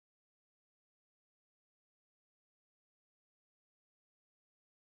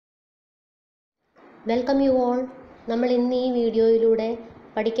Welcome you all. നമ്മൾ ഇന്ന് ഈ വീഡിയോയിലൂടെ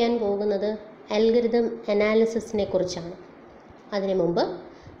പഠിക്കാൻ പോകുന്നത് അൽഗോരിതം അനാലിസിസിനെ കുറിച്ചാണ്. അതിനു മുമ്പ്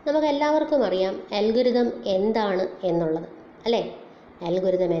നമുക്കെല്ലാവർക്കും അറിയാം അൽഗോരിതം എന്താണ് എന്നുള്ളത്, അല്ലേ?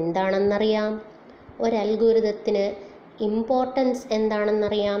 അൽഗോരിതം എന്താണെന്നറിയാം, ഒരു അൽഗോരിതത്തിന് ഇമ്പോർട്ടൻസ്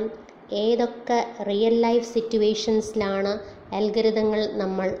എന്താണെന്നറിയാം, ഏതൊക്കെ റിയൽ ലൈഫ് സിറ്റുവേഷൻസിലാണ് അൽഗോരിതങ്ങൾ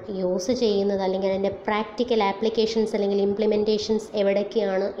നമ്മൾ യൂസ് ചെയ്യുന്നത്, അല്ലെങ്കിൽ അതിൻ്റെ പ്രാക്ടിക്കൽ ആപ്ലിക്കേഷൻസ് അല്ലെങ്കിൽ ഇംപ്ലിമെൻറ്റേഷൻസ്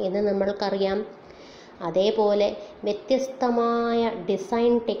എവിടേക്കാണ് എന്ന് നമ്മൾക്കറിയാം. അതേപോലെ വ്യത്യസ്തമായ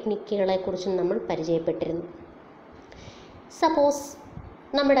ഡിസൈൻ ടെക്നിക്കുകളെക്കുറിച്ചും നമ്മൾ പരിചയപ്പെട്ടിരുന്നു. സപ്പോസ്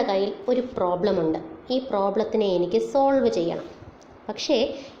നമ്മുടെ കയ്യിൽ ഒരു പ്രോബ്ലം ഉണ്ട്. ഈ പ്രോബ്ലത്തിനെ എനിക്ക് സോൾവ് ചെയ്യണം. പക്ഷേ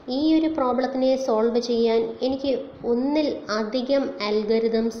ഈ ഒരു പ്രോബ്ലത്തിനെ സോൾവ് ചെയ്യാൻ എനിക്ക് ഒന്നിൽ അധികം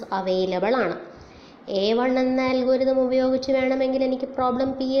അൽഗോരിതംസ് അവൈലബിൾ ആണ്. A1 എന്ന അൽഗോരിതം ഉപയോഗിച്ച് വേണമെങ്കിൽ എനിക്ക് പ്രോബ്ലം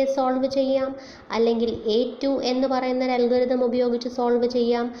P സോൾവ് ചെയ്യാം, അല്ലെങ്കിൽ A2 എന്ന് പറയുന്ന ഒരു അൽഗോരിതം ഉപയോഗിച്ച് സോൾവ്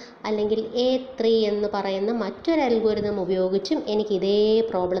ചെയ്യാം, അല്ലെങ്കിൽ A3 എന്ന് പറയുന്ന മറ്റൊരു അൽഗോരിതം ഉപയോഗിച്ചും എനിക്ക് ഇതേ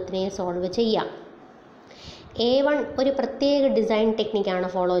പ്രോബ്ലത്തിനെ സോൾവ് ചെയ്യാം. A1 ഒരു പ്രത്യേക ഡിസൈൻ ടെക്നിക്കാണ്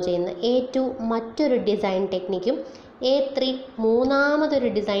ഫോളോ ചെയ്യുന്നത്, A2 മറ്റൊരു ഡിസൈൻ ടെക്നിക്കും, A3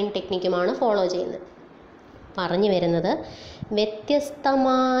 മൂന്നാമതൊരു ഡിസൈൻ ടെക്നിക്കുമാണ് ഫോളോ ചെയ്യുന്നത്. പറഞ്ഞു വരുന്നത്,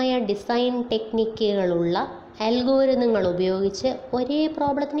 വ്യത്യസ്തമായ ഡിസൈൻ ടെക്നിക്കുകളുള്ള അൽഗോരിതങ്ങൾ ഉപയോഗിച്ച് ഒരേ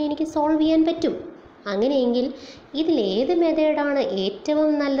പ്രോബ്ലത്തിനെ എനിക്ക് സോൾവ് ചെയ്യാൻ പറ്റും. അങ്ങനെയെങ്കിൽ ഇതിലേത് മെത്തേഡാണ്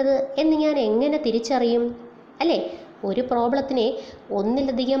ഏറ്റവും നല്ലത് എന്ന് ഞാൻ എങ്ങനെ തിരിച്ചറിയും, അല്ലേ? ഒരു പ്രോബ്ലത്തിനെ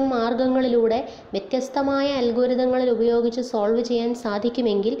ഒന്നിലധികം മാർഗങ്ങളിലൂടെ വ്യത്യസ്തമായ അൽഗോരിതങ്ങളിൽ ഉപയോഗിച്ച് സോൾവ് ചെയ്യാൻ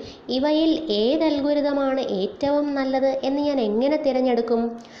സാധിക്കുമെങ്കിൽ ഇവയിൽ ഏത് അൽഗോരിതമാണ് ഏറ്റവും നല്ലത് എന്ന് ഞാൻ എങ്ങനെ തിരഞ്ഞെടുക്കും?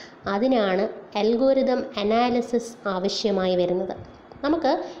 അതിനാണ് അൽഗോരിതം അനാലിസിസ് ആവശ്യമായി വരുന്നത്.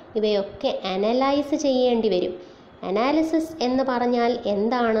 നമുക്ക് ഇവയൊക്കെ അനലൈസ് ചെയ്യേണ്ടി വരും. അനാലിസിസ് എന്ന് പറഞ്ഞാൽ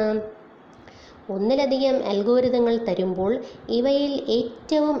എന്താണ്? ഒന്നിലധികം അൽഗോരിതങ്ങൾ തരുമ്പോൾ ഇവയിൽ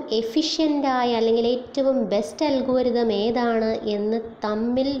ഏറ്റവും എഫിഷ്യൻ്റായ അല്ലെങ്കിൽ ഏറ്റവും ബെസ്റ്റ് അൽഗോരിതം ഏതാണ് എന്ന്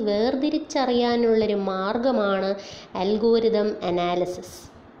തമ്മിൽ വേർതിരിച്ചറിയാനുള്ളൊരു മാർഗമാണ് അൽഗോരിതം അനാലിസിസ്.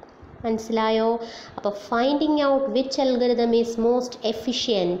 മനസ്സിലായോ? അപ്പോൾ finding out which algorithm is most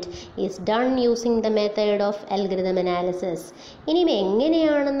efficient is done using the method of algorithm analysis. ഇനി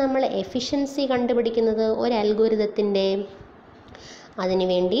എങ്ങനെയാണ് നമ്മൾ എഫിഷ്യൻസി കണ്ടുപിടിക്കുന്നത് ഒരു അൽഗോരിതത്തിൻ്റെ?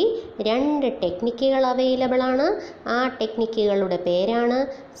 അതിനുവേണ്ടി 2 ടെക്നിക്കുകൾ അവൈലബിൾ ആണ്. ആ ടെക്നിക്കുകളുടെ പേരാണ്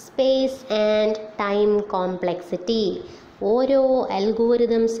സ്പേസ് ആൻഡ് ടൈം കോംപ്ലക്സിറ്റി. ഓരോ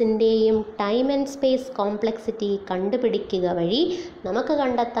അൽഗോരിതംസിൻ്റെയും ടൈം ആൻഡ് സ്പേസ് കോംപ്ലക്സിറ്റി കണ്ടുപിടിക്കുക വഴി നമുക്ക്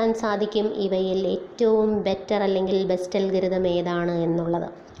കണ്ടെത്താൻ സാധിക്കും ഇവയിൽ ഏറ്റവും ബെറ്റർ അല്ലെങ്കിൽ ബെസ്റ്റ് അൽഗോരിതം ഏതാണ് എന്നുള്ളത്.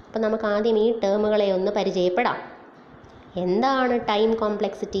 അപ്പോൾ നമുക്ക് ആദ്യം ഈ ടേമുകളെ ഒന്ന് പരിചയപ്പെടാം. എന്താണ് ടൈം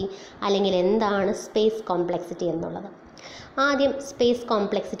കോംപ്ലക്സിറ്റി അല്ലെങ്കിൽ എന്താണ് സ്പേസ് കോംപ്ലക്സിറ്റി എന്നുള്ളത്? ആദ്യം സ്പേസ്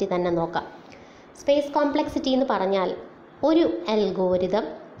കോംപ്ലക്സിറ്റി തന്നെ നോക്കാം. സ്പേസ് കോംപ്ലക്സിറ്റി എന്ന് പറഞ്ഞാൽ ഒരു അൽഗോരിതം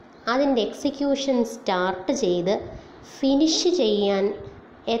അതിൻ്റെ എക്സിക്യൂഷൻ സ്റ്റാർട്ട് ചെയ്ത് ഫിനിഷ് ചെയ്യാൻ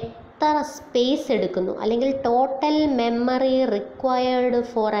എത്ര സ്പേസ് എടുക്കുന്നു, അല്ലെങ്കിൽ total memory required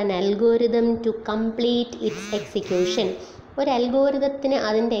for an algorithm to complete it's execution. ഒരു അൽഗോരിതത്തിന്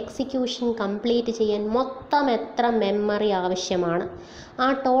അതിൻ്റെ എക്സിക്യൂഷൻ കംപ്ലീറ്റ് ചെയ്യാൻ മൊത്തം എത്ര മെമ്മറി ആവശ്യമാണ്, ആ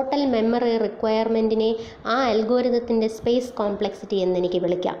ടോട്ടൽ മെമ്മറി റിക്വയർമെൻറ്റിനെ ആ അൽഗോരിതത്തിൻ്റെ സ്പേസ് കോംപ്ലക്സിറ്റി എന്നെനിക്ക്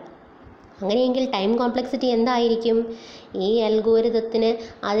വിളിക്കാം. അങ്ങനെയെങ്കിൽ ടൈം കോംപ്ലക്സിറ്റി എന്തായിരിക്കും? ഈ അൽഗോരിതത്തിന്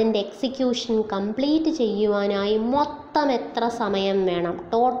അതിൻ്റെ എക്സിക്യൂഷൻ കംപ്ലീറ്റ് ചെയ്യുവാനായി മൊത്തം എത്ര സമയം വേണം,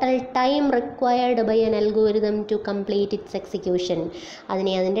 total time required by an algorithm to complete it's execution,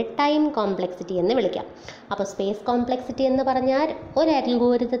 അതിനെ അതിൻ്റെ ടൈം കോംപ്ലക്സിറ്റി എന്ന് വിളിക്കാം. അപ്പോൾ സ്പേസ് കോംപ്ലക്സിറ്റി എന്ന് പറഞ്ഞാൽ ഒരു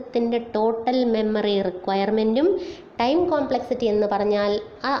അൽഗോരിതത്തിൻ്റെ ടോട്ടൽ മെമ്മറി റിക്വയർമെൻറ്റും, ടൈം കോംപ്ലക്സിറ്റി എന്ന് പറഞ്ഞാൽ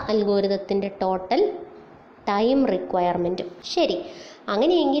ആ അൽഗോരിതത്തിൻ്റെ ടോട്ടൽ ടൈം റിക്വയർമെൻറ്റും. ശരി,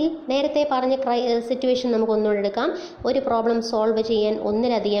 അങ്ങനെയെങ്കിൽ നേരത്തെ പറഞ്ഞ സിറ്റുവേഷൻ നമുക്കൊന്നുകൂടെ എടുക്കാം. ഒരു പ്രോബ്ലം സോൾവ് ചെയ്യാൻ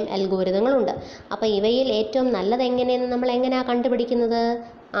ഒന്നിലധികം അൽഗോരിതങ്ങളുണ്ട്. അപ്പോൾ ഇവയിൽ ഏറ്റവും നല്ലത് എങ്ങനെയെന്ന് നമ്മൾ എങ്ങനെയാണ് കണ്ടുപിടിക്കുന്നത്?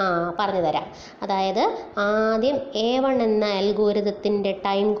 പറഞ്ഞു തരാം. അതായത് ആദ്യം A1 എന്ന അൽഗോരിതത്തിൻ്റെ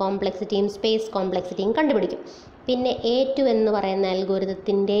ടൈം കോംപ്ലക്സിറ്റിയും സ്പേസ് കോംപ്ലക്സിറ്റിയും കണ്ടുപിടിക്കും. പിന്നെ A2 എന്ന് പറയുന്ന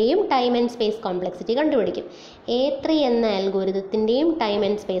അൽഗോരിതത്തിൻ്റെയും ടൈം ആൻഡ് സ്പേസ് കോംപ്ലക്സിറ്റി കണ്ടുപിടിക്കും. A3 എന്ന അൽഗോരിതത്തിൻ്റെയും ടൈം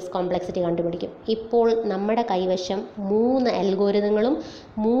ആൻഡ് സ്പേസ് കോംപ്ലക്സിറ്റി കണ്ടുപിടിക്കും. ഇപ്പോൾ നമ്മുടെ കൈവശം 3 അൽഗോരിതങ്ങളും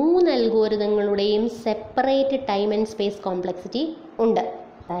 3 അൽഗോരിതങ്ങളുടെയും separate time and space complexity ഉണ്ട്.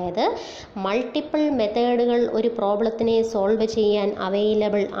 അതായത് മൾട്ടിപ്പിൾ മെത്തേഡുകൾ ഒരു പ്രോബ്ലത്തിനെ സോൾവ് ചെയ്യാൻ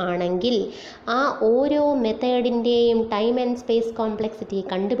അവൈലബിൾ ആണെങ്കിൽ ആ ഓരോ മെത്തേഡിൻ്റെയും ടൈം ആൻഡ് സ്പേസ് കോംപ്ലക്സിറ്റി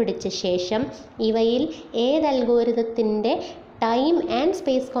കണ്ടുപിടിച്ച ശേഷം ഇവയിൽ ഏത് അൽഗോരിതത്തിൻ്റെ ടൈം ആൻഡ്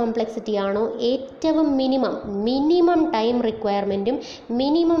സ്പേസ് കോംപ്ലക്സിറ്റി ആണോ ഏറ്റവും മിനിമം ടൈം റിക്വയർമെൻറ്റും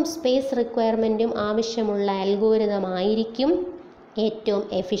മിനിമം സ്പേസ് റിക്വയർമെൻറ്റും ആവശ്യമുള്ള അൽഗോരിതമായിരിക്കും ഏറ്റവും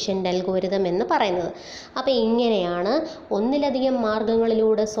എഫിഷ്യൻ്റ് അൽഗോരിതം എന്ന് പറയുന്നത്. അപ്പോൾ ഇങ്ങനെയാണ് ഒന്നിലധികം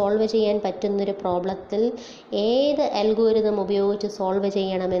മാർഗങ്ങളിലൂടെ സോൾവ് ചെയ്യാൻ പറ്റുന്നൊരു പ്രോബ്ലത്തിൽ ഏത് അൽഗോരിതം ഉപയോഗിച്ച് സോൾവ്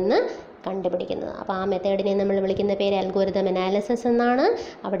ചെയ്യണമെന്ന് കണ്ടുപിടിക്കുന്നത്. അപ്പോൾ ആ മെത്തേഡിനെ നമ്മൾ വിളിക്കുന്ന പേര് അൽഗോരിതം അനാലിസിസ് എന്നാണ്.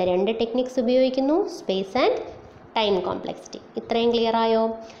 അവിടെ 2 ടെക്നിക്സ് ഉപയോഗിക്കുന്നു, സ്പേസ് ആൻഡ് ടൈം കോംപ്ലക്സിറ്റി. ഇത്രയും ക്ലിയർ ആയോ?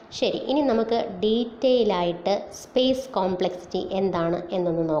 ശരി, ഇനി നമുക്ക് ഡീറ്റെയിൽ ആയിട്ട് സ്പേസ് കോംപ്ലക്സിറ്റി എന്താണ്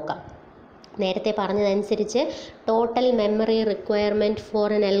എന്നൊന്ന് നോക്കാം. നേരത്തെ പറഞ്ഞതനുസരിച്ച് total memory requirement four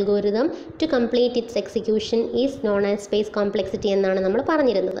N algorithm to complete it's execution is known as space complexity എന്നാണ് നമ്മൾ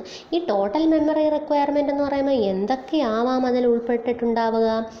പറഞ്ഞിരുന്നത്. ഈ ടോട്ടൽ മെമ്മറി റിക്വയർമെൻറ്റ് എന്ന് പറയുമ്പോൾ എന്തൊക്കെയാവാം അതിൽ ഉൾപ്പെട്ടിട്ടുണ്ടാവുക?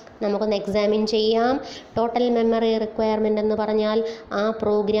 നമുക്കൊന്ന് എക്സാമിൻ ചെയ്യാം. ടോട്ടൽ മെമ്മറി റിക്വയർമെൻറ്റ് എന്ന് പറഞ്ഞാൽ ആ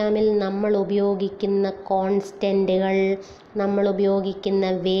പ്രോഗ്രാമിൽ നമ്മൾ ഉപയോഗിക്കുന്ന കോൺസ്റ്റൻറ്റുകൾ, നമ്മൾ ഉപയോഗിക്കുന്ന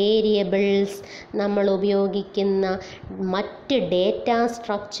വേരിയബിൾസ്, നമ്മൾ ഉപയോഗിക്കുന്ന മറ്റ് ഡേറ്റാ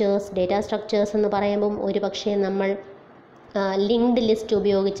സ്ട്രക്ചേഴ്സ് എന്ന് പറയുമ്പം ഒരു പക്ഷേ നമ്മൾ ലിങ്ക്ഡ് ലിസ്റ്റ്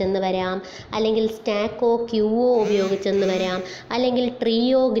ഉപയോഗിച്ചെന്ന് വരാം, അല്ലെങ്കിൽ സ്റ്റാക്കോ ക്യൂവോ ഉപയോഗിച്ചെന്ന് വരാം, അല്ലെങ്കിൽ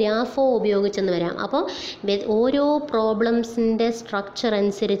ട്രീയോ ഗ്രാഫോ ഉപയോഗിച്ചെന്ന് വരാം. അപ്പോൾ ഓരോ പ്രോബ്ലംസിൻ്റെ സ്ട്രക്ചർ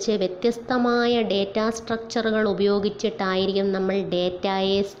അനുസരിച്ച് വ്യത്യസ്തമായ ഡേറ്റാ സ്ട്രക്ചറുകൾ ഉപയോഗിച്ചിട്ടായിരിക്കും നമ്മൾ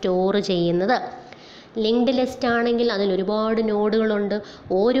ഡേറ്റയെ സ്റ്റോർ ചെയ്യുന്നത്. ലിങ്ക്ഡ് ലിസ്റ്റ് ആണെങ്കിൽ അതിൽ ഒരുപാട് നോഡുകളുണ്ട്.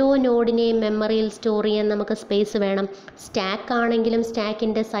 ഓരോ നോഡിനെയും മെമ്മറിയിൽ സ്റ്റോർ ചെയ്യാൻ നമുക്ക് സ്പേസ് വേണം. സ്റ്റാക്ക് ആണെങ്കിലും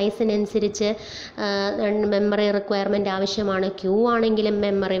സ്റ്റാക്കിൻ്റെ സൈസിനനുസരിച്ച് മെമ്മറി റിക്വയർമെൻറ്റ് ആവശ്യമാണ്. ക്യൂ ആണെങ്കിലും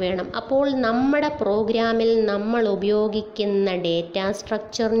മെമ്മറി വേണം. അപ്പോൾ നമ്മുടെ പ്രോഗ്രാമിൽ നമ്മൾ ഉപയോഗിക്കുന്ന ഡേറ്റാ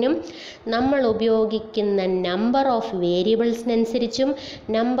സ്ട്രക്ചറിനും നമ്മൾ ഉപയോഗിക്കുന്ന നമ്പർ ഓഫ് വേരിയബിൾസിനനുസരിച്ചും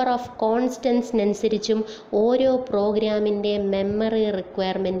നമ്പർ ഓഫ് കോൺസ്റ്റൻസിനനുസരിച്ചും ഓരോ പ്രോഗ്രാമിൻ്റെ മെമ്മറി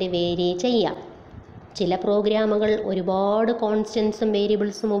റിക്വയർമെൻറ്റ് വേരി ചെയ്യാം. ചില പ്രോഗ്രാമുകൾ ഒരുപാട് കോൺസ്റ്റൻസും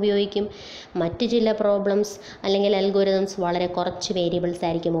വേരിയബിൾസും ഉപയോഗിക്കും. മറ്റ് ചില പ്രോബ്ലംസ് അല്ലെങ്കിൽ അൽഗോരിതംസ് വളരെ കുറച്ച് വേരിയബിൾസ്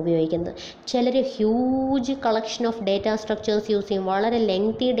ആയിരിക്കും ഉപയോഗിക്കുന്നത്. ചിലർ huge collection of data structures use ചെയ്യും, വളരെ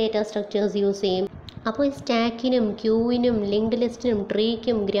ലെങ്തി ഡേറ്റാ സ്ട്രക്ചേഴ്സ് യൂസ് ചെയ്യും. അപ്പോൾ ഈ സ്റ്റാക്കിനും ക്യൂവിനും ലിങ്ക്ഡ് ലിസ്റ്റിനും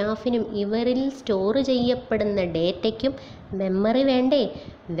ട്രീക്കും ഗ്രാഫിനും ഇവരിൽ സ്റ്റോർ ചെയ്യപ്പെടുന്ന ഡേറ്റയ്ക്കും മെമ്മറി വേണ്ടേ?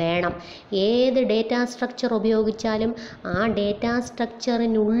 വേണം. ഏത് ഡേറ്റാ സ്ട്രക്ചർ ഉപയോഗിച്ചാലും ആ ഡേറ്റാ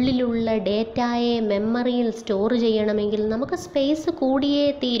സ്ട്രക്ചറിനുള്ളിലുള്ള ഡേറ്റയെ മെമ്മറിയിൽ സ്റ്റോർ ചെയ്യണമെങ്കിൽ നമുക്ക് സ്പേസ് കൂടിയേ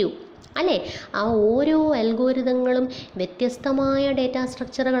തീരൂ, അല്ലേ? ആ ഓരോ അൽഗോരിതങ്ങളും വ്യത്യസ്തമായ ഡേറ്റാ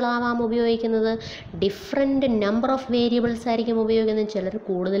സ്ട്രക്ചറുകളാവാം ഉപയോഗിക്കുന്നത്. ഡിഫറെൻറ്റ് നമ്പർ ഓഫ് വേരിയബിൾസ് ആയിരിക്കും ഉപയോഗിക്കുന്നത്. ചിലർ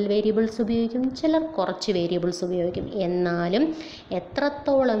കൂടുതൽ വേരിയബിൾസ് ഉപയോഗിക്കും, ചിലർ കുറച്ച് വേരിയബിൾസ് ഉപയോഗിക്കും. എന്നാലും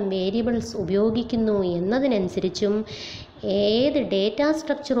എത്രത്തോളം വേരിയബിൾസ് ഉപയോഗിക്കുന്നു എന്നതിനനുസരിച്ചും ഏത് ഡേറ്റാ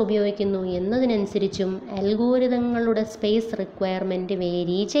സ്ട്രക്ചർ ഉപയോഗിക്കുന്നു എന്നതിനനുസരിച്ചും അൽഗോരിതങ്ങളുടെ സ്പേസ് റിക്വയർമെൻറ്റ്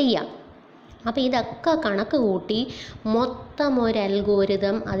വേരി ചെയ്യാം. അപ്പോൾ ഇതൊക്കെ കണക്ക് കൂട്ടി മൊത്തം ഒരു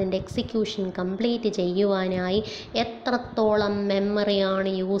അൽഗോരിതം അതിൻ്റെ എക്സിക്യൂഷൻ കംപ്ലീറ്റ് ചെയ്യുവാനായി എത്രത്തോളം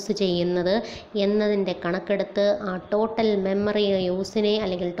മെമ്മറിയാണ് യൂസ് ചെയ്യുന്നത് എന്നതിൻ്റെ കണക്കെടുത്ത് ആ ടോട്ടൽ മെമ്മറി യൂസിനെ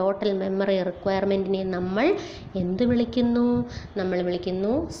അല്ലെങ്കിൽ ടോട്ടൽ മെമ്മറി റിക്വയർമെൻറ്റിനെ നമ്മൾ എന്ത് വിളിക്കുന്നു? നമ്മൾ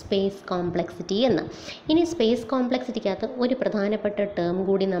വിളിക്കുന്നു സ്പേസ് കോംപ്ലക്സിറ്റി എന്ന്. ഇനി സ്പേസ് കോംപ്ലക്സിറ്റിക്കകത്ത് ഒരു പ്രധാനപ്പെട്ട ടേം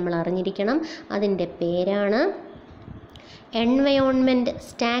കൂടി നമ്മൾ അറിഞ്ഞിരിക്കണം. അതിൻ്റെ പേരാണ് എൻവയോൺമെൻറ്റ്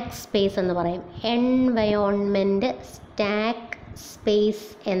സ്റ്റാക്ക് സ്പേസ് എന്ന് പറയും. എൻവയോൺമെൻറ്റ് സ്റ്റാക്ക് സ്പേസ്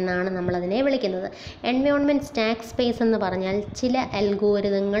എന്നാണ് നമ്മളതിനെ വിളിക്കുന്നത്. എൻവയോൺമെൻറ്റ് സ്റ്റാക്ക് സ്പേസ് എന്ന് പറഞ്ഞാൽ ചില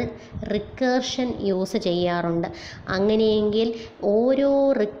അൽഗോരിതങ്ങൾ റിക്കേർഷൻ യൂസ് ചെയ്യാറുണ്ട്. അങ്ങനെയെങ്കിൽ ഓരോ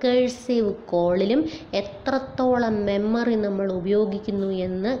റിക്കേഴ്സീവ് കോളിലും എത്രത്തോളം മെമ്മറി നമ്മൾ ഉപയോഗിക്കുന്നു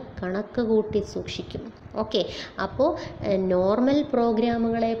എന്ന് കണക്ക് കൂട്ടി സൂക്ഷിക്കും. ഓക്കെ, അപ്പോൾ നോർമൽ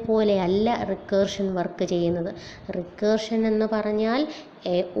പ്രോഗ്രാമുകളെ പോലെ അല്ല റിക്കേർഷൻ വർക്ക് ചെയ്യുന്നത്. റിക്കേർഷൻ എന്ന് പറഞ്ഞാൽ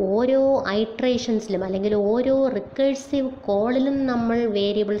ഓരോ ഐട്രേഷൻസിലും അല്ലെങ്കിൽ ഓരോ റിക്കേഴ്സീവ് കോളിലും നമ്മൾ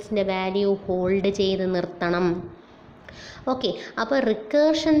വേരിയബിൾസിൻ്റെ വാല്യൂ ഹോൾഡ് ചെയ്ത് നിർത്തണം. ഓക്കെ, അപ്പോൾ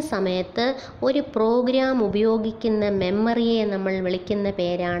റിക്കേർഷൻ സമയത്ത് ഒരു പ്രോഗ്രാം ഉപയോഗിക്കുന്ന മെമ്മറിയെ നമ്മൾ വിളിക്കുന്ന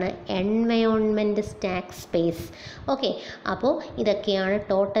പേരാണ് എൻവയോൺമെൻറ്റ് സ്റ്റാക്ക് സ്പേസ്. ഓക്കെ, അപ്പോൾ ഇതൊക്കെയാണ്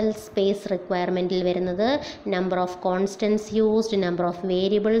ടോട്ടൽ സ്പേസ് റിക്വയർമെൻറ്റിൽ വരുന്നത്. Number of constants used, number of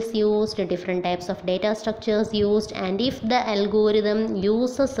variables used, different types of data structures used, and if the algorithm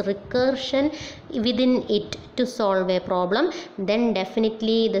uses recursion within it to solve a problem, then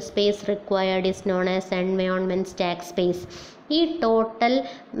definitely the space required is known as environment stack space. ഈ total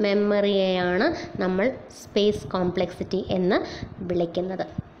മെമ്മറിയെയാണ് നമ്മൾ space complexity എന്ന് വിളിക്കുന്നത്.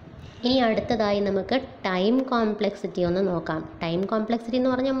 ഇനി അടുത്തതായി നമുക്ക് time complexity ഒന്ന് നോക്കാം. Time complexity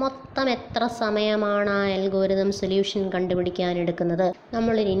എന്ന് പറഞ്ഞാൽ മൊത്തം എത്ര സമയമാണ് ആ അൽഗോരിതം സൊല്യൂഷൻ കണ്ടുപിടിക്കാൻ എടുക്കുന്നത്.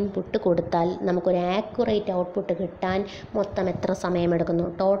 നമ്മളൊരു ഇൻപുട്ട് കൊടുത്താൽ നമുക്കൊരു ആക്യുറേറ്റ് ഔട്ട്പുട്ട് കിട്ടാൻ മൊത്തം എത്ര സമയമെടുക്കുന്നു?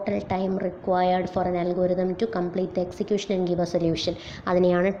 Total time required for N algorithm to complete the execution and give A solution.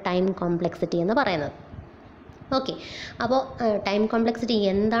 അതിനെയാണ് ടൈം കോംപ്ലക്സിറ്റി എന്ന് പറയുന്നത്. ഓക്കെ. അപ്പോൾ ടൈം കോംപ്ലക്സിറ്റി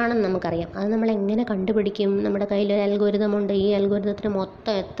എന്താണെന്ന് നമുക്കറിയാം. അത് നമ്മൾ എങ്ങനെ കണ്ടുപിടിക്കും? നമ്മുടെ കയ്യിൽ ഒരു അൽഗോരിതം ഉണ്ട്. ഈ അൽഗോരിതത്തിന്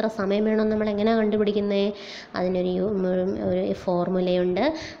മൊത്തം എത്ര സമയം വേണമെന്ന് നമ്മൾ എങ്ങനെ കണ്ടുപിടിക്കുന്നത്? അതിനൊരു ഒരു ഫോർമുലയുണ്ട്.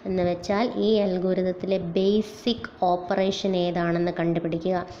 എന്ന് വെച്ചാൽ ഈ അൽഗോരിതത്തിലെ ബേസിക് ഓപ്പറേഷൻ ഏതാണെന്ന്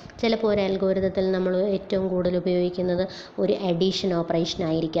കണ്ടുപിടിക്കുക. ചിലപ്പോൾ ഒരു അൽഗോരിതത്തിൽ നമ്മൾ ഏറ്റവും കൂടുതൽ ഉപയോഗിക്കുന്നത് ഒരു അഡീഷൻ ഓപ്പറേഷൻ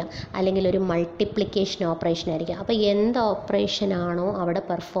ആയിരിക്കാം, അല്ലെങ്കിൽ ഒരു മൾട്ടിപ്ലിക്കേഷൻ ഓപ്പറേഷൻ ആയിരിക്കാം. അപ്പോൾ എന്ത് ഓപ്പറേഷനാണോ അവിടെ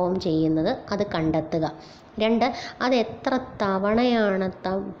പെർഫോം ചെയ്യുന്നത് അത് കണ്ടെത്തുക. 2, അത് എത്ര തവണയാണ്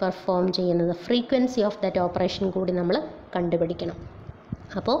പെർഫോം ചെയ്യുന്നത്, ഫ്രീക്വൻസി ഓഫ് ദാറ്റ് ഓപ്പറേഷൻ കൂടി നമ്മൾ കണ്ടുപിടിക്കണം.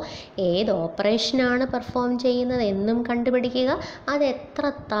 അപ്പോൾ ഏത് ഓപ്പറേഷനാണ് പെർഫോം ചെയ്യുന്നത് എന്നും കണ്ടുപിടിക്കുക, അത് എത്ര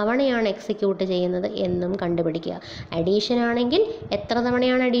തവണയാണ് എക്സിക്യൂട്ട് ചെയ്യുന്നത് എന്നും കണ്ടുപിടിക്കുക. അഡീഷൻ ആണെങ്കിൽ എത്ര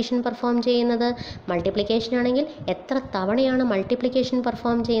തവണയാണ് അഡീഷൻ പെർഫോം ചെയ്യുന്നത്, മൾട്ടിപ്ലിക്കേഷൻ ആണെങ്കിൽ എത്ര തവണയാണ് മൾട്ടിപ്ലിക്കേഷൻ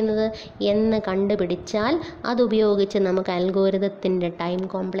പെർഫോം ചെയ്യുന്നത് എന്ന് കണ്ടുപിടിച്ചാൽ അതുപയോഗിച്ച് നമുക്ക് അൽഗോരിതത്തിൻ്റെ ടൈം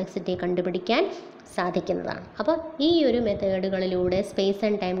കോംപ്ലക്സിറ്റി കണ്ടുപിടിക്കാൻ സാധിക്കുന്നതാണ്. അപ്പോൾ ഈ ഒരു മെത്തേഡുകളിലൂടെ സ്പേസ്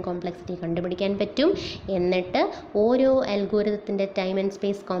ആൻഡ് ടൈം കോംപ്ലക്സിറ്റി കണ്ടുപിടിക്കാൻ പറ്റും. എന്നിട്ട് ഓരോ അൽഗോരിതത്തിൻ്റെ ടൈം ആൻഡ്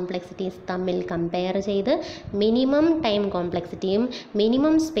സ്പേസ് കോംപ്ലക്സിറ്റീസ് തമ്മിൽ കമ്പയർ ചെയ്ത് മിനിമം ടൈം കോംപ്ലക്സിറ്റിയും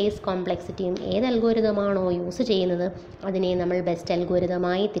മിനിമം സ്പേസ് കോംപ്ലക്സിറ്റിയും ഏത് അൽഗോരിതമാണോ യൂസ് ചെയ്യുന്നത് അതിനെ നമ്മൾ ബെസ്റ്റ്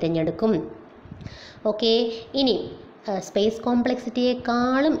അൽഗോരിതമായി തിരഞ്ഞെടുക്കും. ഓക്കെ. ഇനി സ്പേസ്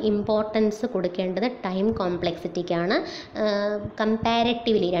കോംപ്ലക്സിറ്റിയേക്കാളും ഇമ്പോർട്ടൻസ് കൊടുക്കേണ്ടത് ടൈം കോംപ്ലക്സിറ്റിക്കാണ്.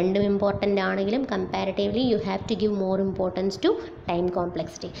 കമ്പാരിറ്റീവ്ലി രണ്ടും ഇമ്പോർട്ടൻ്റ് ആണെങ്കിലും comparatively you have to give more importance to time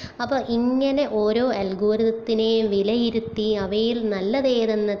complexity. അപ്പോൾ ഇങ്ങനെ ഓരോ അൽഗോരിതത്തിനെയും വിലയിരുത്തി അവയിൽ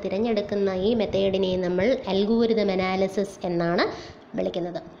നല്ലതേതെന്ന് തിരഞ്ഞെടുക്കുന്ന ഈ മെത്തേഡിനെ നമ്മൾ അൽഗോരിതം അനാലിസിസ് എന്നാണ്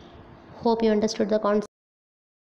വിളിക്കുന്നത്. Hope you understood the concept.